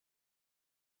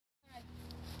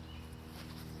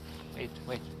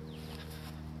Wait.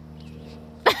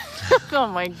 Oh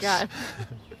my god.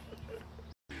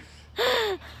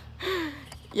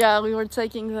 Yeah, we were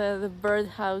taking the bird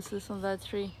houses on that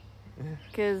tree.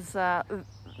 Because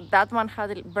that one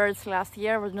had birds last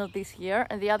year, but not this year.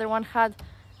 And the other one had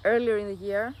earlier in the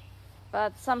year.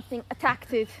 But something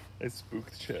attacked it. It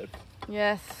spooked Chad.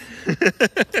 Yes.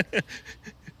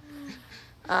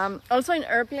 Also in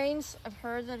airplanes, I've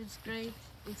heard that it's great.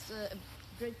 It's a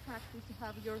great practice to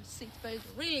have your seatbelt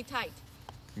really tight.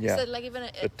 Yeah. So like even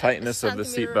The tightness of the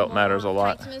seatbelt matters a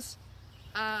lot. Tightness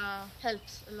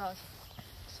helps a lot.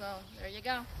 So there you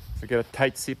go. So get a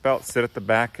tight seatbelt, sit at the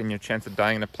back, and your chance of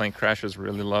dying in a plane crash is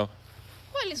really low.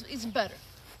 Well, it's better.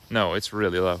 No, it's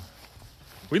really low.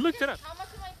 We looked it up. How much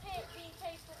am I being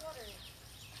paid for water?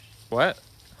 What?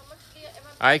 How much am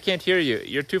I I can't hear you.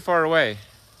 You're too far away.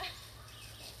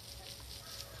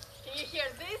 Can you hear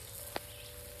this?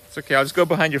 It's okay. I'll just go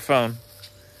behind your phone.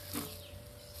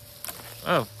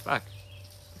 Oh, fuck.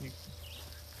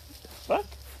 Fuck?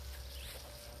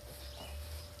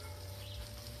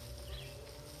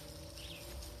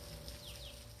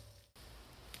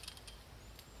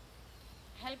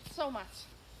 Helped so much.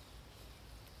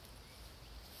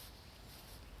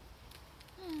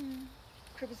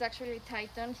 Kripp is actually a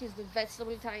titan. He's the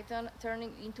vegetable titan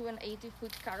turning into an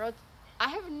 80-foot carrot. I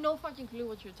have no fucking clue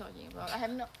what you're talking about. I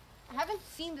haven't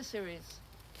seen the series.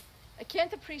 I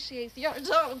can't appreciate your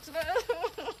jokes.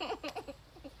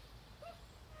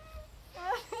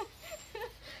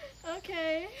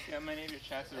 Okay. See how many of your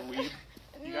chats are weed?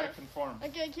 You gotta conform.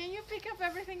 Okay, can you pick up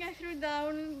everything I threw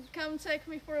down and come take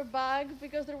me for a bag?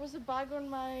 Because there was a bag on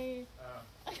my...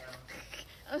 Yeah.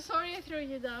 I'm sorry I threw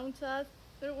you down, Chad.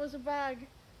 There was a bag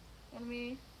on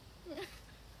me.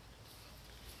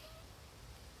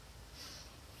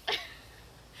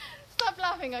 Stop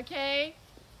laughing, okay?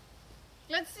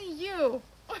 Let's see you.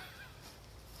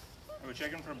 Are we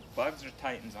checking for bugs or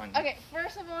titans on you? Okay,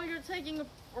 first of all, you're taking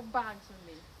bags on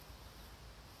me.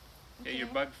 Okay, you're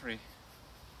bug free.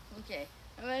 Okay,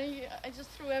 and then I just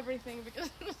threw everything because...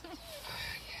 You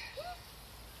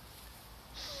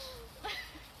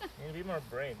need to be more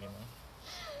brave, you know.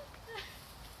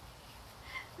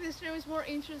 This room is more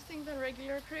interesting than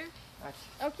regular Kripp.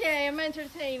 Okay, I'm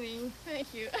entertaining.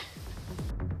 Thank you.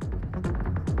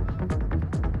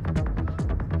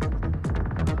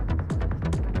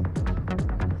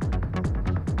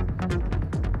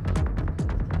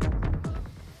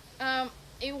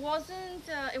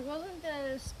 It wasn't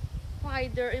a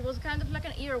spider. It was kind of like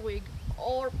an earwig,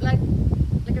 or like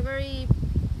a very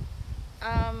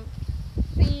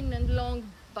thin and long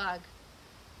bag.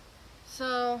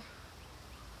 So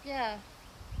yeah,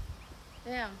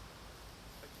 damn.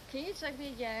 Can you check me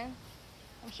again?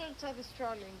 I'm sure Chad is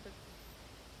trolling, but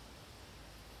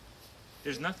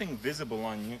There's nothing visible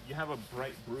on you. You have a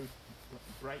bright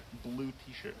blue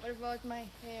t-shirt. what about my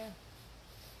hair?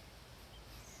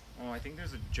 Oh, I think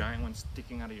there's a giant one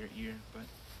sticking out of your ear, but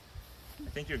I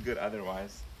think you're good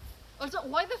otherwise. Also,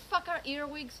 why the fuck are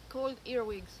earwigs called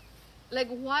earwigs? Like,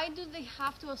 why do they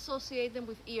have to associate them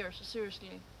with ears?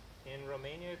 Seriously. In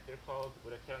Romania, they're called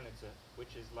vrăchealniță,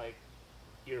 which is like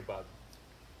earbud.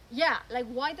 Yeah, like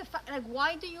why the fuck? Like,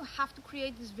 why do you have to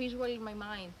create this visual in my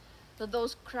mind that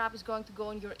those crap is going to go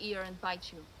in your ear and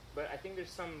bite you? But I think there's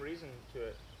some reason to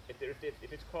it.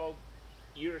 If it's called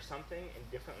ear or something in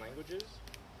different languages.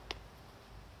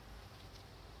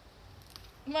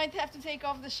 Might have to take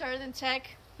off the shirt and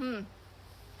check.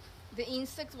 The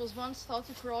insect was once thought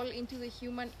to crawl into the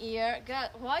human ear. God,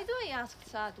 why do I ask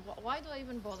that? Why do I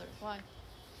even bother? Why?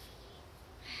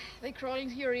 They crawl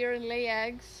into your ear and lay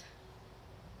eggs.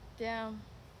 Damn.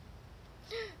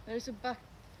 There's a bug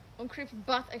on Kripp's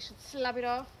butt. I should slap it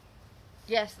off.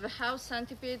 Yes, the house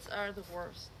centipedes are the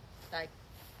worst. Like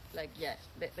yes,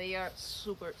 they are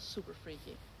super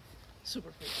freaky.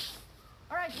 Super freaky.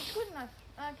 Alright, it's good enough.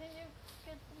 Can you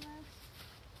get the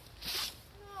knife?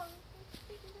 No,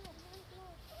 pick it up.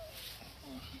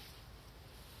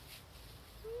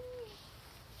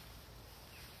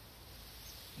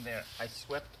 There, I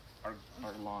swept our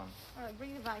lawn. Alright,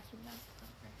 bring the vacuum now.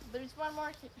 Okay. There's one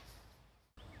more here.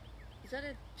 Is that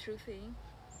a true thing?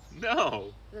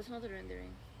 No! That's not a rendering.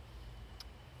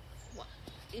 What?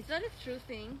 Is that a true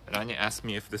thing? Rania asked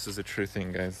me if this is a true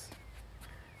thing, guys.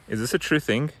 Is this a true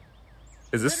thing?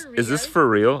 Is this real? for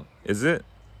real? Is it?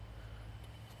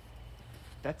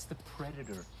 That's the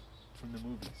predator from the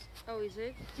movies. Oh, is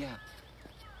it? Yeah.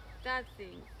 That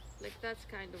thing. Like, that's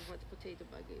kind of what a potato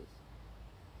bug is.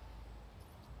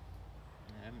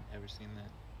 I haven't ever seen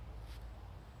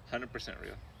that. 100%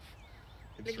 real.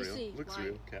 It's Let me real. see. Looks Why?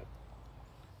 real, Cat.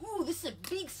 Ooh, this is a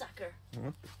big sucker.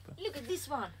 What the fuck? Look at this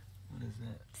one. What is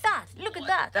that? That. Look at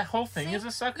that. That whole thing See? is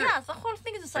a sucker? Yeah, the whole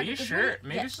thing is a sucker. Are you 'cause sure?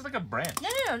 Maybe yeah. it's just like a branch.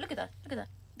 No. Look at that. Look at that.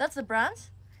 That's the branch.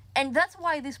 And that's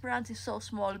why this branch is so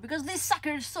small. Because this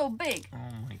sucker is so big. Oh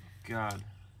my god.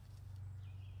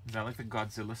 Is that like the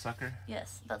Godzilla sucker?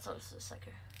 Yes, that's also a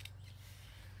sucker.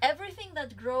 Everything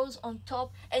that grows on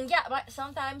top, and yeah, but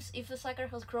sometimes if a sucker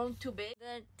has grown too big,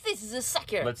 then this is a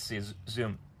sucker. Let's see.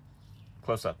 Zoom.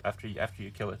 Close up after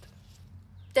you kill it.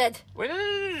 Dead. Wait,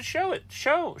 no, show it.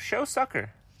 Show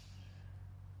sucker.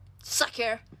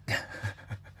 Sucker.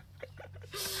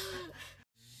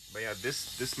 But yeah,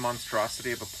 this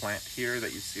monstrosity of a plant here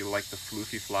that you see like the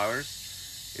floofy flowers,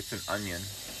 it's an onion.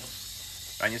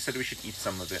 Anya said we should eat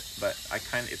some of it, but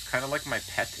it's kind of like my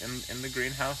pet in the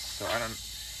greenhouse, so I don't.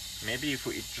 Maybe if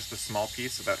we eat just a small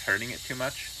piece without hurting it too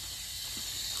much.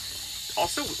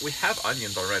 Also, we have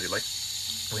onions already. Like,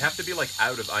 we have to be like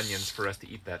out of onions for us to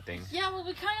eat that thing. Yeah, well,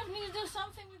 we kind of need to do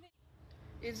something with it.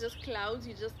 It's just clouds.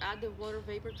 You just add the water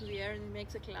vapor to the air and it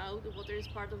makes a cloud. The water is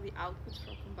part of the output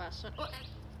from combustion. Oh,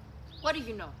 what do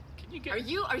you know? Can you get? Are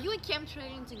you a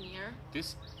chemtrail engineer?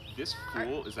 This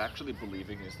fool is actually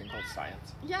believing in this thing called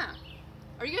science. Yeah.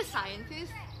 Are you a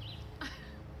scientist?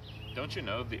 Don't you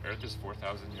know the Earth is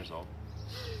 4,000 years old?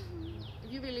 If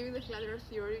you believe in the flat Earth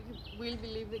theory, you will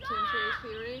believe the chemtrail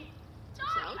theory.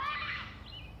 Checks out.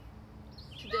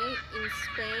 Today in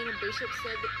Spain, a bishop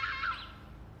said that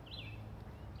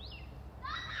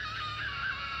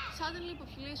suddenly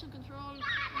population control.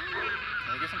 Can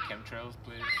I get some chemtrails,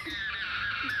 please?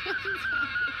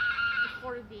 A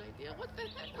horrible idea. What the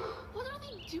hell? What are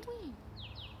they doing?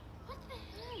 What the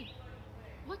hell?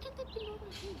 Why can't they be normal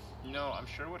kids? No, I'm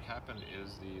sure what happened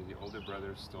is the older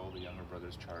brother stole the younger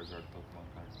brother's Charizard Pokemon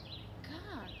card.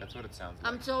 God. That's what it sounds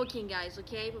like. I'm talking, guys,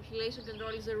 okay? Population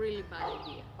control is a really bad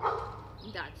idea.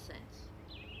 In that sense.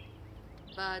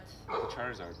 But... The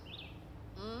Charizard.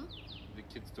 Hmm? The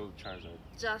kid stole the Charizard.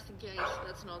 Just in case,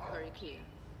 that's not very clear.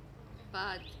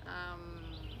 But,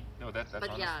 No, that's but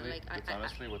honestly, yeah, like, it's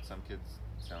honestly what some kids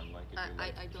sound like if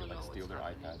I you don't know steal what's their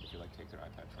happening. iPad, if you like take their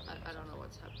iPad from them. I don't know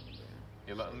what's happening there.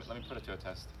 Yeah, let me put it to a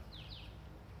test.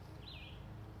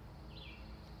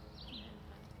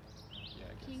 Yeah,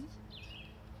 I guess. Kings?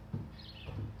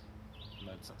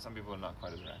 But some people are not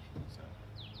quite as rational, so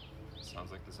it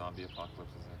sounds like the zombie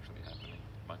apocalypse is actually happening.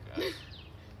 My God.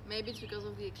 Maybe it's because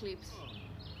of the eclipse.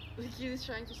 The kid is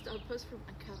trying to stop us from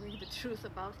uncovering the truth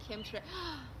about chemtrail.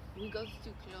 We got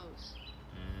too close.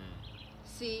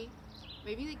 See,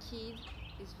 maybe the kid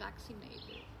is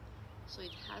vaccinated, so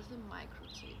it has the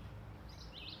microchip.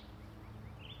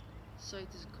 So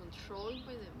it is controlled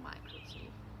by the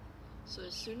microchip. So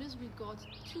as soon as we got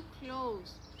too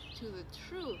close to the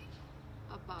truth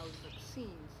about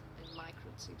vaccines and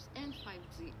microchips and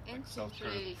 5G and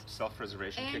chemtrails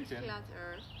Self-preservation and kicked in? flat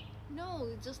Earth, no,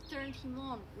 it just turned him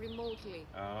on remotely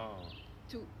Oh.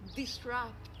 to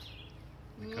disrupt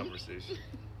The conversation.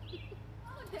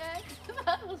 Oh, Dad,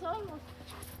 that was almost.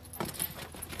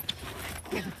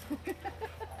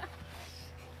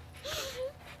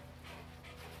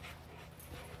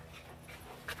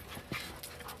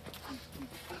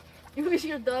 You wish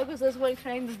your dog was as well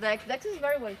trained as Dex. Dex is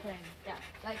very well trained. Yeah,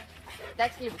 like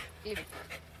Dex, leave it.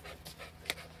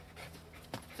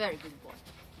 Very good boy.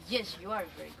 Yes, you are a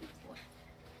very good boy.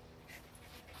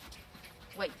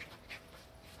 Wait.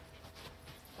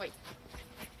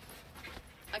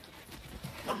 Okay.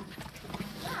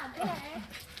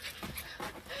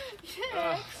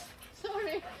 Dex.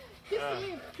 Sorry. He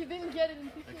slipped. He didn't get it in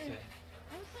his hand.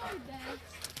 I'm sorry, Dex.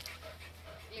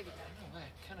 Leave it. No way,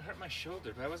 it kind of hurt my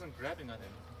shoulder, but I wasn't grabbing on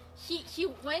it. He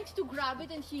went to grab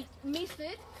it and he missed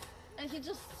it, and he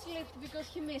just slipped because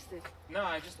he missed it. No,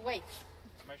 I just... Wait.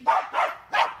 My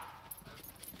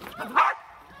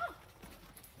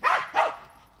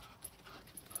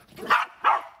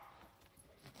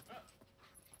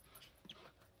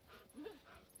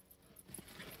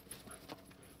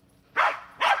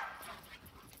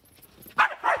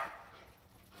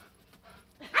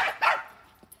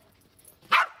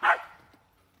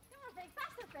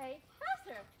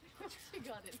She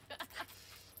got it. I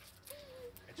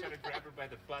tried to grab her by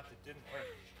the butt, it didn't work.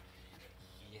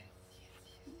 Yes.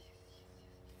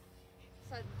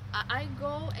 So I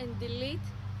go and delete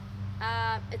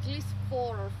at least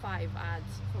 4 or 5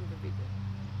 ads from the video.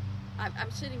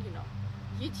 I'm sitting,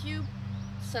 YouTube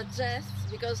suggests,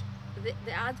 because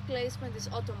the ad placement is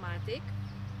automatic.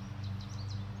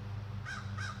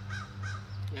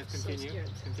 Yes, So continue.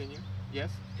 scared. Continue. Yes.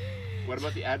 What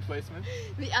about the ad placement?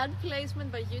 The ad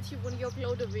placement by YouTube when you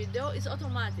upload a video is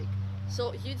automatic.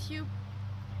 So YouTube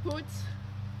puts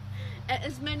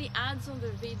as many ads on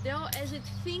the video as it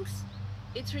thinks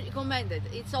it's recommended.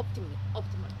 It's optimal.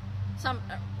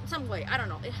 Some way, I don't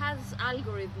know. It has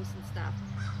algorithms and stuff.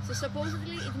 So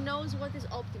supposedly it knows what is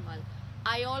optimal.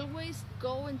 I always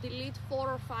go and delete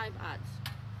 4 or 5 ads.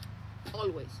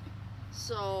 Always.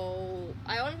 So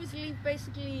I always leave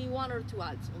basically 1 or 2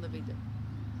 ads on the video.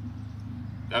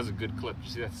 That was a good clip. You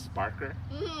see that sparker?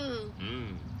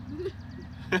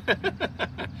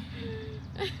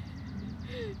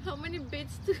 How many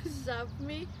bits to zap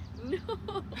me?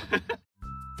 No.